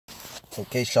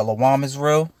Okay, Shalom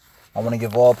Israel. I want to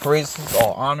give all praises,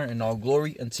 all honor, and all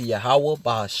glory unto Yahweh,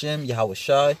 Bahashem, Yahweh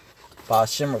Shai,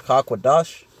 Bahashem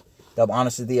Rakakwadash. Double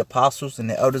honors to the apostles and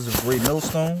the elders of Great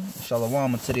Millstone. Shalom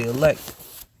unto the elect.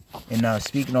 And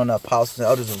speaking on the apostles and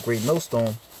elders of Great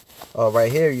Millstone,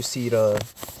 right here you see the,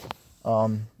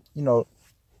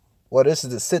 this is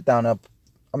the sit down up.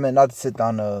 I mean, not the sit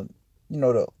down, the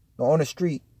on the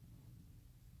street,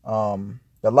 the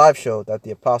live show that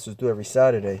the apostles do every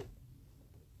Saturday.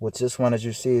 Which this one, as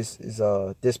you see, is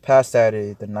this past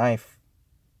Saturday, the 9th,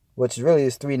 which really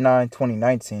is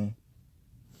 3/9/2019.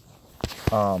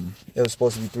 It was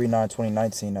supposed to be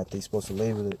 3/9/2019 that they're supposed to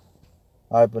label it.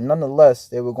 All right, but nonetheless,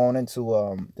 they were going into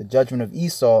the judgment of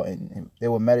Esau, and they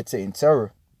were meditating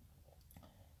terror.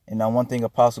 And now one thing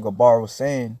Apostle Gabar was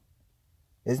saying,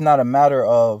 it's not a matter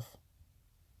of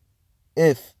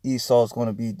if Esau is going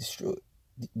to be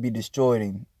destroyed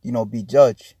and, be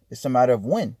judged. It's a matter of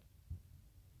when.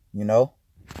 All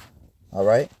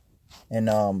right, and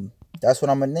that's what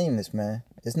I'm gonna name this, man.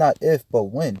 It's not if, but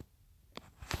when.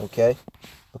 Okay,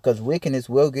 because wickedness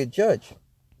will get judged.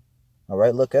 All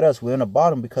right, look at us. We're in the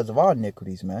bottom because of our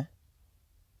iniquities, man.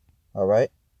 All right.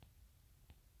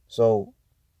 So,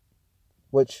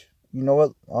 which you know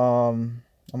what? I'm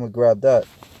gonna grab that.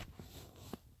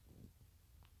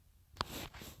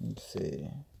 Let's see.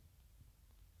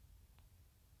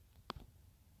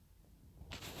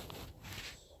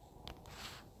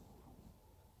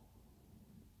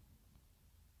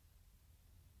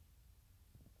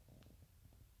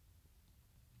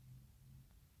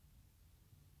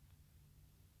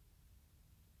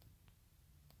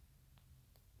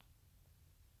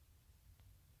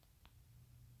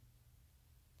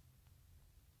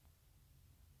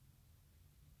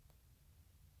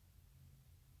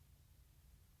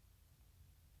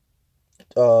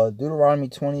 Deuteronomy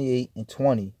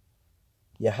 28:20.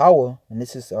 Yahweh, and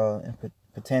this is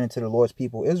pertaining to the Lord's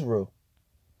people Israel,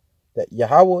 that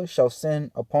Yahweh shall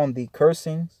send upon thee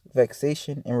cursings,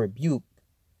 vexation, and rebuke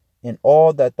in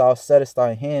all that thou settest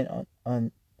thy hand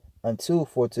unto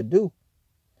for to do,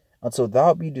 until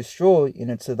thou be destroyed and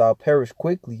until thou perish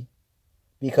quickly,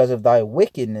 because of thy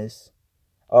wickedness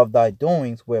of thy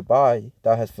doings whereby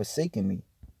thou hast forsaken me.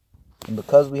 And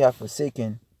because we have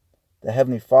forsaken the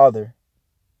Heavenly Father,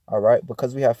 all right,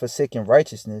 because we have forsaken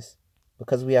righteousness,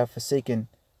 because we have forsaken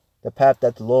the path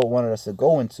that the Lord wanted us to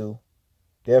go into,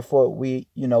 therefore we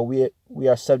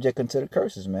are subject unto the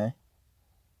curses, man.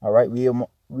 All right, we are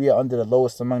under the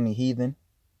lowest among the heathen.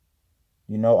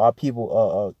 Our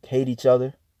people hate each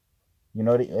other.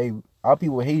 Our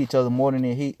people hate each other more than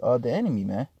they hate the enemy,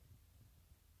 man.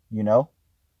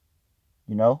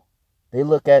 They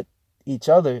look at each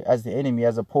other as the enemy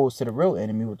as opposed to the real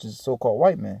enemy, which is the so-called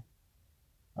white man.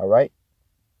 All right.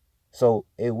 So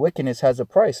a wickedness has a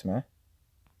price, man.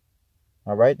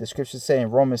 All right. The scriptures say in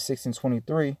Romans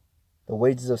 6:23, the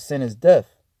wages of sin is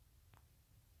death.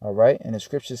 All right. And the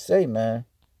scriptures say, man,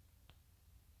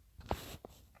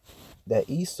 that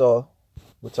Esau,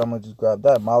 which I'm going to just grab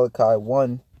that, Malachi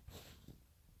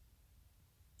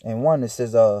 1:1, it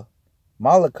says,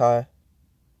 Malachi,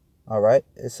 all right,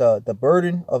 it's the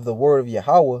burden of the word of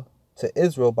Yahweh to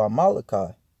Israel by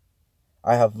Malachi.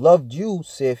 I have loved you,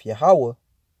 saith Yahweh,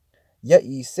 yet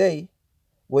ye say,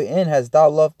 wherein hast thou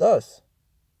loved us?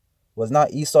 Was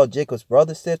not Esau Jacob's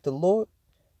brother, saith the Lord?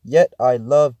 Yet I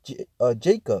love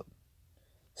Jacob.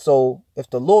 So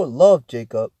if the Lord loved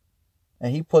Jacob,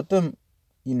 and he put them,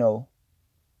 and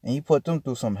he put them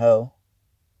through some hell,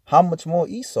 how much more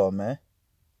Esau, man?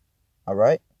 All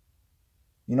right?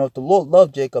 If the Lord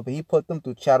loved Jacob and he put them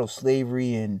through chattel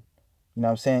slavery and,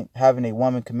 having a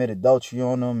woman commit adultery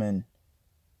on them and,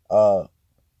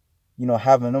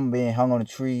 having them being hung on the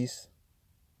trees,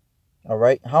 all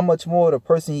right? How much more the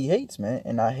person he hates, man?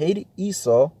 And I hated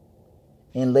Esau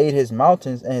and laid his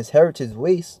mountains and his heritage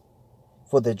waste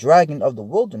for the dragon of the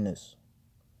wilderness.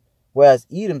 Whereas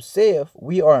Edom saith,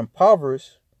 we are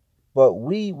impoverished, but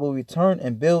we will return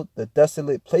and build the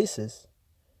desolate places.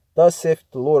 Thus saith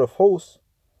the Lord of hosts,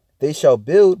 they shall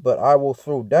build, but I will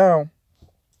throw down,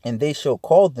 and they shall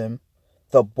call them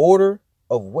the border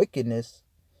of wickedness,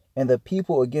 and the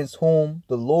people against whom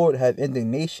the Lord have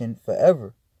indignation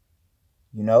forever.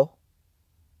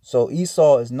 So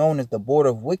Esau is known as the border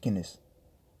of wickedness.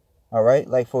 All right,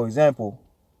 like for example,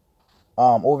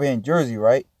 over here in Jersey,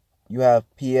 right, you have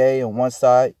PA on one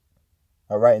side,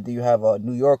 all right, and then you have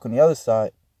New York on the other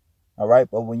side, all right.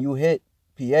 But when you hit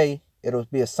PA, it'll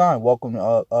be a sign, welcome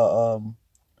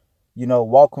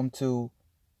to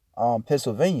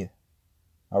Pennsylvania.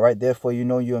 All right, therefore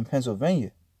you're in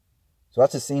Pennsylvania. So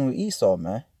that's the same with Esau,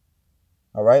 man.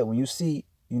 All right, when you see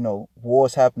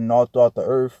wars happening all throughout the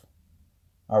earth.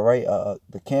 All right.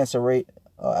 The cancer rate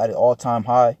at an all-time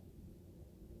high.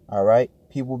 All right.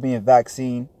 People being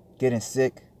vaccinated, getting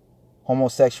sick,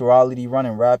 homosexuality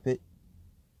running rapid.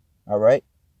 All right.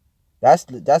 That's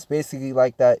basically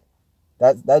like that.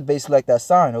 That's basically like that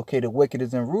sign. Okay, the wicked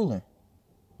is in ruling,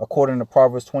 according to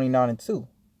Proverbs 29:2.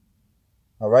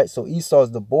 All right. So Esau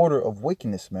is the border of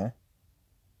wickedness, man.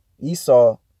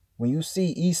 Esau. When you see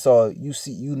Esau,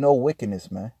 you know wickedness,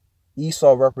 man.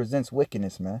 Esau represents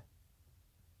wickedness, man.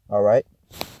 All right.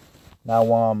 Now,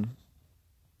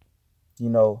 you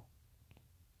know,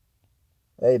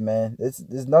 hey, man,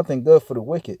 there's nothing good for the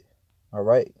wicked. All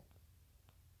right.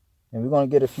 And we're gonna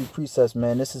get a few precepts,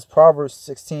 man. This is Proverbs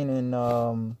 16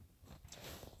 and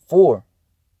 4.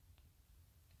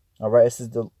 All right. This is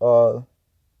the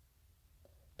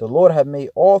Lord had made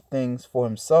all things for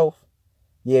himself,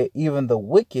 yet even the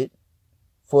wicked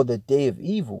for the day of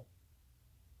evil.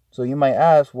 So you might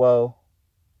ask, well,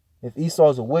 if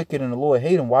Esau's a wicked and the Lord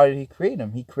hated him, why did he create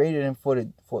him? He created him for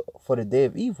the day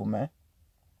of evil, man.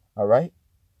 All right.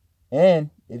 And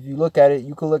if you look at it,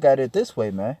 you can look at it this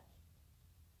way, man.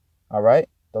 All right.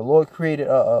 The Lord created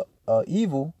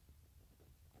evil.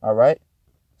 All right.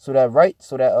 So that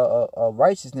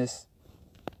righteousness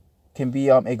can be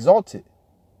exalted.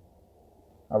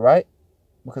 All right.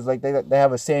 Because like they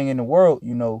have a saying in the world,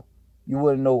 you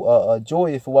wouldn't know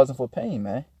joy if it wasn't for pain,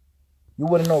 man. You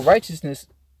wouldn't know righteousness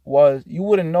was. You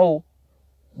wouldn't know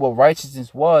what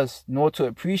righteousness was, nor to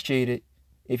appreciate it,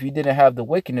 if you didn't have the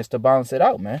wickedness to balance it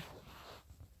out, man.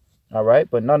 All right.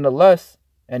 But nonetheless,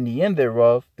 in the end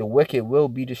thereof, the wicked will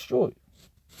be destroyed.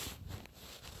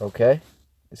 Okay.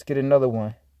 Let's get another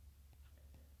one.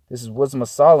 This is Wisdom of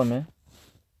Solomon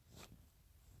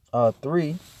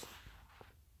 3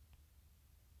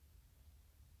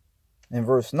 in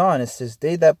verse 9. It says,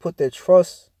 they that put their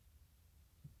trust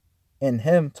in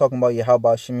him, talking about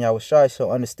Yahweh Shem Yahushai,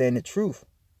 shall understand the truth.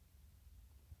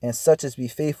 And such as be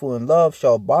faithful in love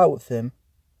shall abide with him.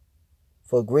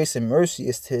 For grace and mercy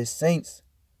is to his saints.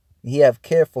 He have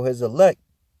care for his elect.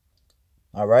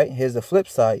 All right, here's the flip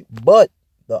side. But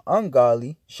the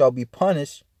ungodly shall be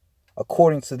punished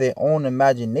according to their own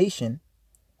imagination,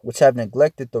 which have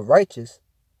neglected the righteous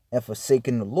and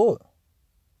forsaken the Lord.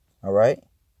 All right.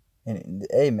 And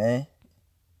hey, man,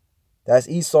 that's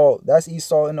Esau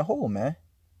in the whole, man.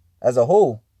 As a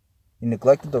whole, he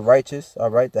neglected the righteous. All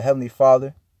right, the Heavenly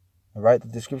Father. All right,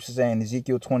 the scripture saying in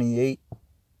Ezekiel 28.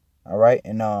 All right,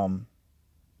 and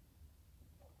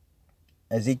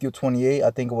Ezekiel 28, I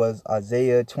think it was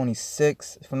Isaiah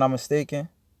 26, if I'm not mistaken.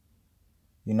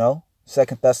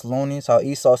 Second Thessalonians, how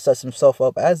Esau sets himself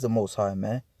up as the Most High,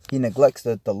 man. He neglects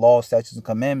the law, statutes, and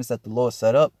commandments that the Lord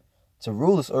set up to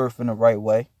rule this earth in the right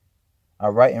way.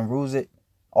 All right, and rules it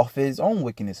off his own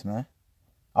wickedness, man.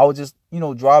 I was just,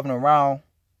 driving around,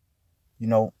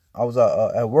 I was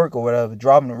at work or whatever,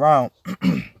 driving around,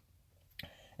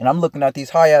 and I'm looking at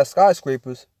these high-ass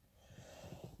skyscrapers,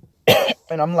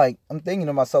 and I'm thinking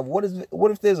to myself, what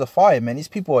if there's a fire, man? These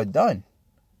people are done,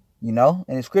 And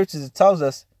in scriptures, it tells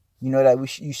us,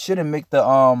 that you shouldn't make the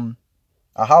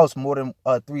a house more than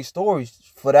 3 stories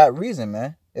for that reason,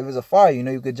 man. If it's a fire,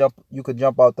 you could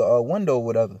jump out the window or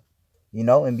whatever,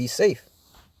 and be safe.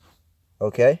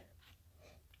 Okay.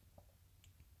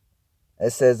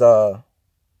 It says, for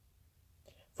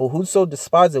whoso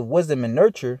despiseth wisdom and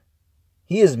nurture,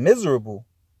 he is miserable.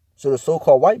 So the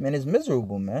so-called white man is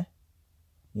miserable, man.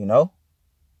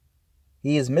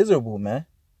 He is miserable, man.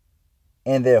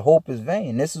 And their hope is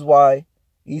vain. This is why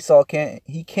Esau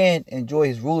can't enjoy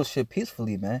his rulership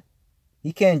peacefully, man.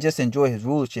 He can't just enjoy his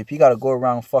rulership. He got to go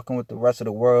around fucking with the rest of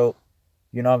the world.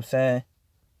 You know what I'm saying?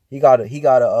 He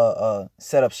gotta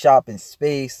set up shop in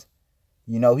space.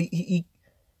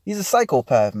 He's a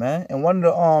psychopath, man. And one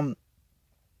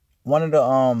of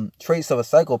the traits of a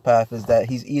psychopath is that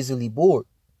he's easily bored.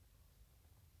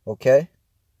 Okay?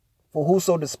 For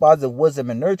whoso despiseth wisdom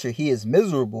and nurture, he is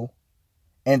miserable,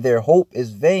 and their hope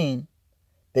is vain,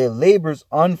 their labors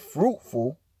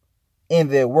unfruitful, and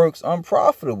their works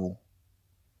unprofitable.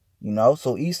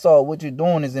 So Esau, what you're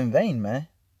doing is in vain, man.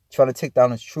 Trying to take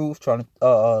down his truth, trying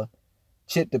to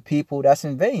chip the people, that's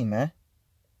in vain, man.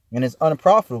 And it's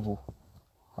unprofitable.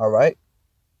 All right?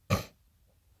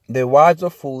 Their wives are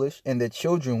foolish, and their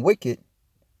children wicked.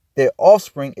 Their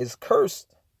offspring is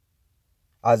cursed.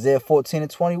 Isaiah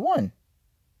 14:21.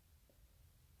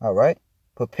 All right?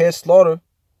 Prepare slaughter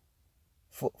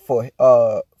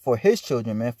for his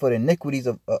children, man, for the iniquities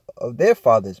of their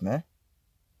fathers, man.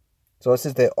 So it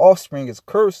says their offspring is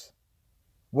cursed.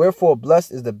 Wherefore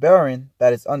blessed is the barren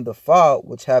that is undefiled,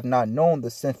 which have not known the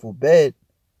sinful bed,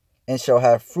 and shall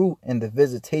have fruit in the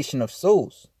visitation of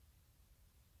souls.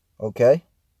 Okay?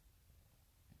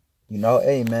 You know,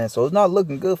 hey, man, so it's not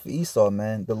looking good for Esau,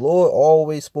 man. The Lord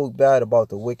always spoke bad about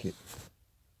the wicked.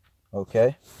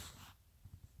 Okay?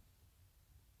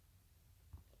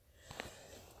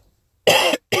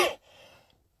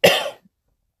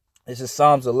 This is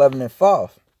Psalms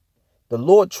 11:5. The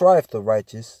Lord trieth the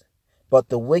righteous, but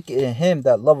the wicked and him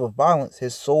that loveth violence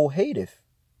his soul hateth.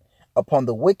 Upon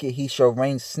the wicked he shall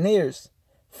rain snares,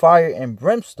 fire and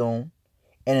brimstone,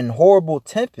 and an horrible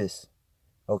tempest.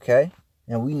 Okay?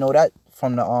 And we know that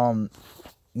from the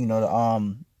the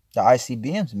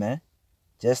ICBMs, man.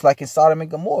 Just like in Sodom and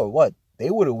Gomorrah. What? They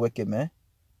were the wicked, man.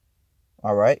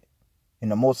 Alright?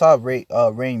 And the Most High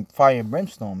rain fire and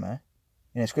brimstone, man.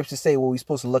 And the scriptures say, well, we're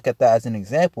supposed to look at that as an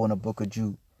example in the book of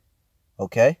Jude.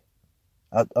 Okay?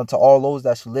 Unto all those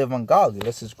that should live ungodly.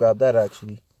 Let's just grab that,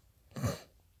 actually.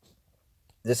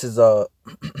 This is,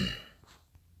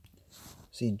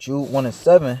 see, Jude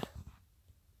 1:7.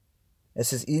 It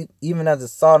says, even as the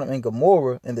Sodom and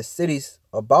Gomorrah and the cities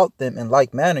about them in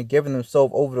like manner, giving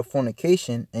themselves over to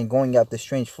fornication and going after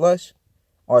strange flesh,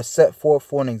 are set forth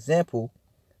for an example,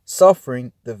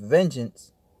 suffering the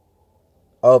vengeance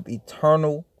of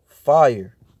eternal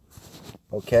fire.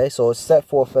 Okay, so it's set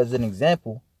forth as an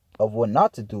example of what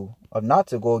not to do, of not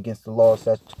to go against the laws,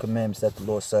 statutes, commandments that the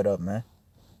Lord set up, man.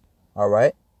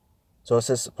 Alright, so it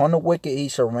says, upon the wicked he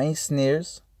shall rain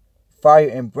snares, fire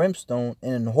and brimstone,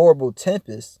 and an horrible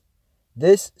tempest.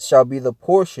 This shall be the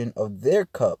portion of their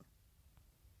cup.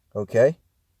 Okay,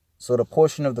 so the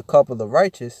portion of the cup of the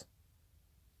righteous,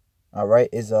 alright,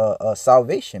 is a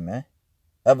salvation, man.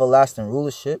 Everlasting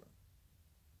rulership.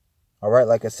 Alright,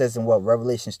 like it says in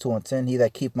Revelations 2:10, he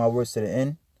that keep my words to the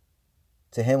end,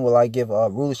 to him will I give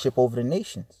rulership over the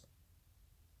nations.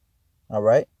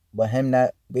 Alright, but him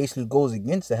that basically goes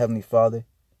against the Heavenly Father,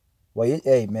 well,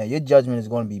 hey, man, your judgment is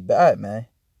going to be bad, man.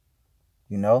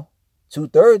 You know,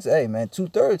 2/3, hey, man,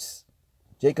 2/3,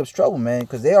 Jacob's trouble, man,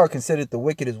 because they are considered the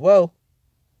wicked as well.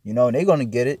 You know, and they're going to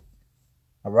get it.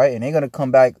 Alright, and they're going to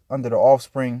come back under the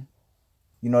offspring.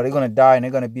 You know, they're going to die and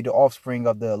they're going to be the offspring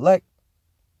of the elect.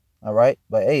 All right.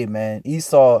 But hey, man,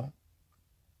 Esau,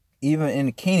 even in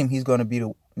the kingdom, he's going to be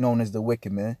known as the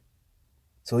wicked, man.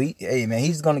 So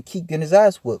he's going to keep getting his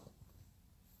ass whooped.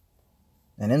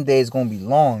 And them days going to be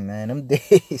long, man. Them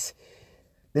days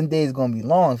going to be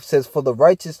long. It says, for the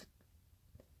righteous,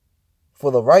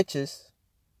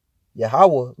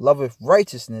 Yahweh loveth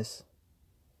righteousness.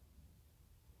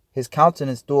 His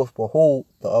countenance doeth behold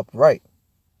the upright.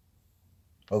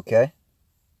 Okay.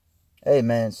 Hey,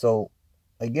 man, so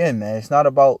again, man, it's not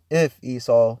about if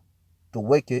Esau, the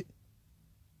wicked,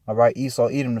 all right, Esau,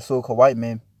 Edom, the so-called white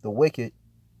man, the wicked,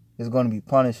 is going to be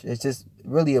punished. It's just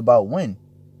really about when.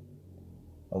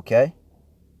 Okay?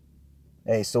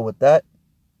 Hey, so with that,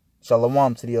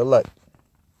 shalom to the elect.